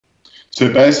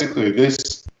So basically,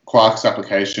 this Quarkus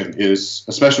application is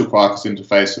a special Quarkus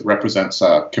interface that represents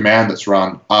a command that's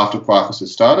run after Quarkus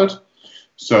has started.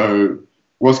 So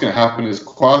what's going to happen is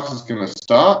Quarkus is going to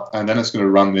start, and then it's going to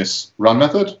run this run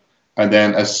method. And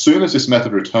then as soon as this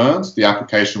method returns, the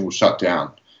application will shut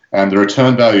down. And the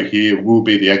return value here will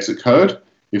be the exit code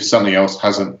if something else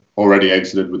hasn't already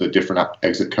exited with a different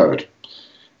exit code.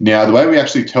 Now, the way we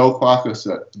actually tell Quarkus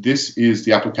that this is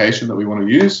the application that we want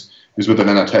to use is with an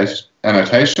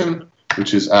annotation,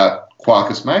 which is at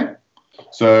Quarkus main.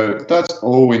 So that's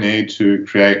all we need to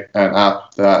create an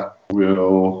app that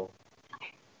will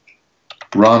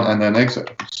run and then exit.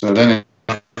 So then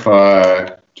if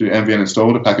I do nvn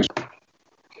install the package.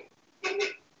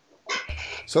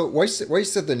 So why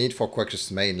is there the need for Quarkus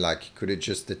main? Like, could it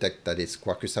just detect that it's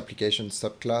Quarkus application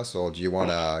subclass, or do you want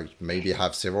to maybe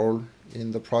have several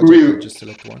in the project or just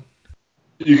select one?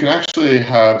 You can actually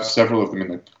have several of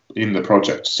them in the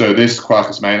project. So this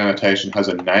Quarkus main annotation has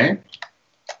a name.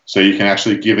 So you can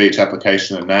actually give each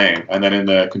application a name, and then in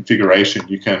the configuration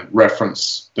you can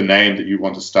reference the name that you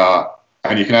want to start,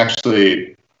 and you can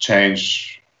actually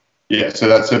change. Yeah, so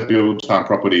that's a build time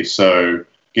property. So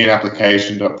in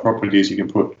application.properties, you can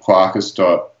put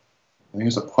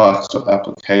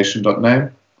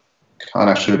Quarkus.application.name. Can't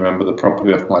actually remember the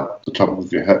property off the top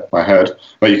of my head,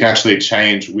 but you can actually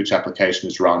change which application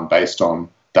is run based on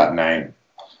that name.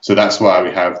 So that's why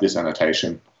we have this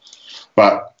annotation.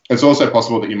 But it's also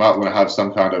possible that you might want to have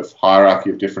some kind of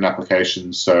hierarchy of different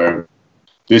applications. So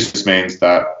this just means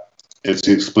that it's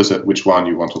explicit which one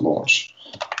you want to launch.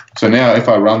 So now if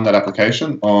I run that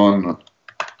application on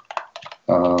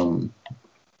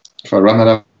if I run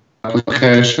that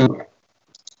application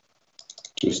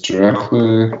just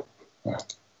directly,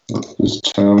 this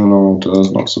terminal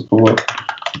does not support.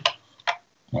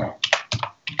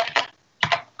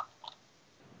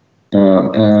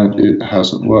 And it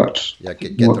hasn't worked. Yeah,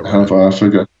 what have I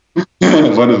forgotten?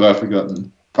 What have I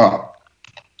forgotten? Ah,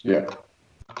 yeah.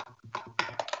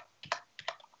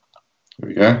 There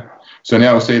we go. So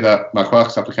now we'll see that my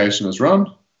Quarkus application is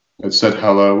run. It said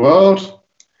hello world,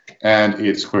 and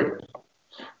it's quit.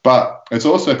 But it's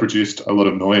also produced a lot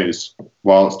of noise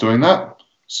while it's doing that.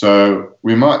 So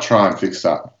we might try and fix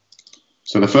that.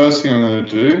 So the first thing I'm going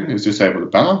to do is disable the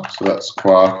banner. So that's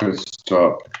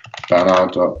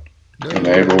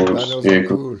quarkus.banner.enabled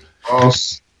equals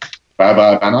false. Bye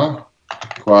bye banner.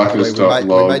 Quarkus.log.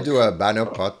 We might do a banner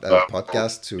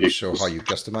podcast to show how you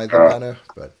customize the banner,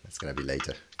 but it's going to be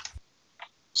later.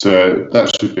 So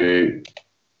that should be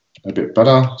a bit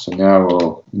better. So now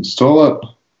we'll install it.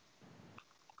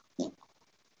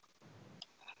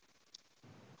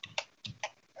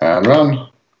 And run.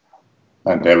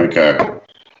 And there we go.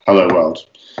 Hello world.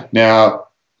 Now,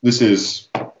 this is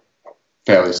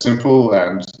fairly simple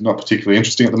and not particularly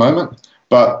interesting at the moment,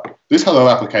 but this hello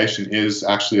application is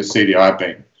actually a CDI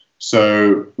bean.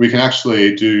 So we can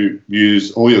actually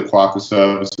use all your Quarkus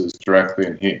services directly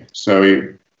in here. So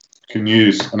we can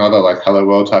use another like hello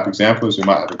world type examples. We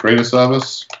might have a greeter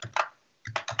service,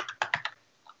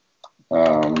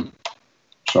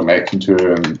 which I'll make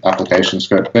into an application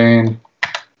scope bean.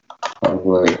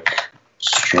 Public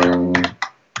string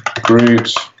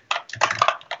greet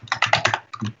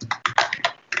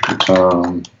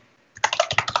return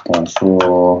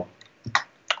 0.4,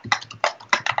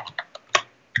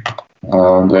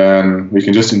 and then we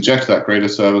can just inject that greeter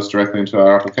service directly into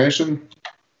our application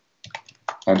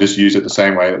and just use it the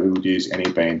same way that we would use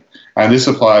any bean. And this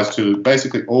applies to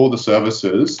basically all the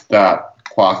services that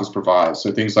Quarkus provides.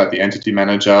 So things like the entity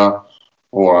manager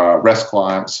or REST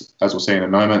clients, as we'll see in a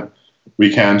moment,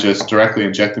 we can just directly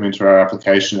inject them into our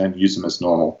application and use them as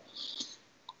normal.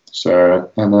 So,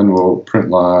 and then we'll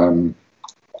print line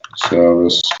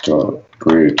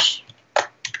service.greet.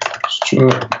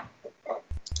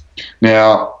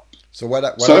 Now, so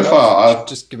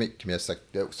just give me a sec.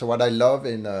 So what I love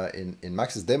in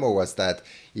Max's demo was that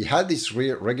he had this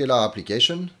regular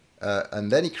application,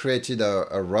 and then he created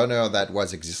a runner that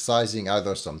was exercising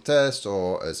either some test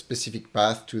or a specific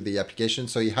path to the application.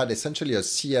 So he had essentially a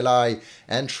CLI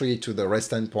entry to the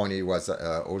REST endpoint he was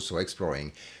also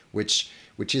exploring, which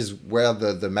is where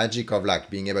the magic of like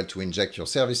being able to inject your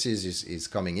services is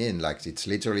coming in. Like it's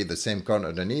literally the same code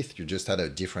underneath. You just had a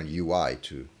different UI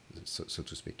so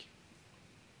to speak.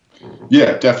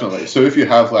 Yeah, definitely. So if you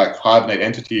have like Hibernate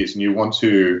entities and you want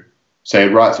to say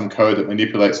write some code that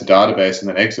manipulates the database and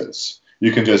then exits,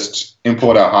 you can just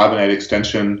import our Hibernate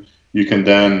extension. You can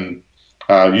then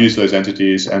use those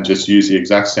entities and just use the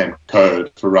exact same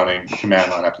code for running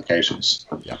command line applications.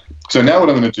 Yeah. So now what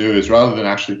I'm going to do is rather than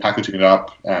actually packaging it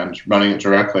up and running it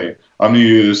directly, I'm going to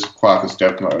use Quarkus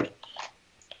dev mode.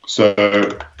 So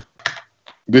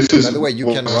this is by the way, you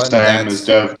can the run same that, as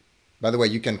dev. By the way,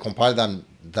 you can compile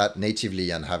that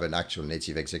natively and have an actual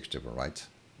native executable, right?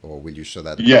 Or will you show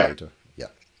that later? Yeah,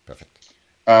 perfect.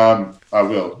 I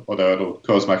will, although it'll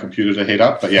cause my computer to heat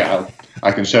up. But yeah,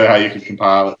 I can show how you can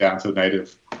compile it down to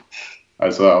native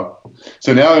as well.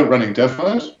 So now we're running dev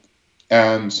mode,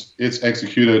 and it's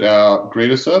executed our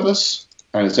greeter service,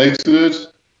 and it's exited.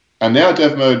 And now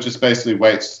dev mode just basically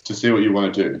waits to see what you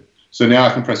want to do. So now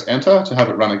I can press enter to have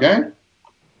it run again,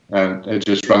 and it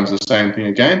just runs the same thing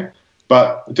again.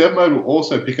 But dev mode will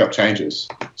also pick up changes.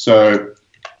 So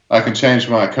I can change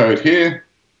my code here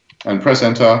and press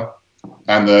enter,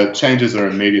 and the changes are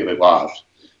immediately live.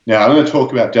 Now, I'm going to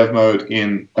talk about dev mode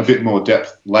in a bit more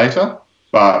depth later,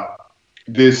 but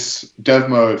this dev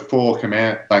mode for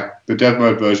command, like the dev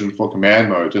mode version for command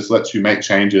mode, just lets you make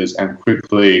changes and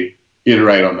quickly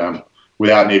iterate on them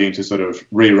without needing to sort of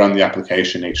rerun the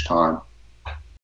application each time.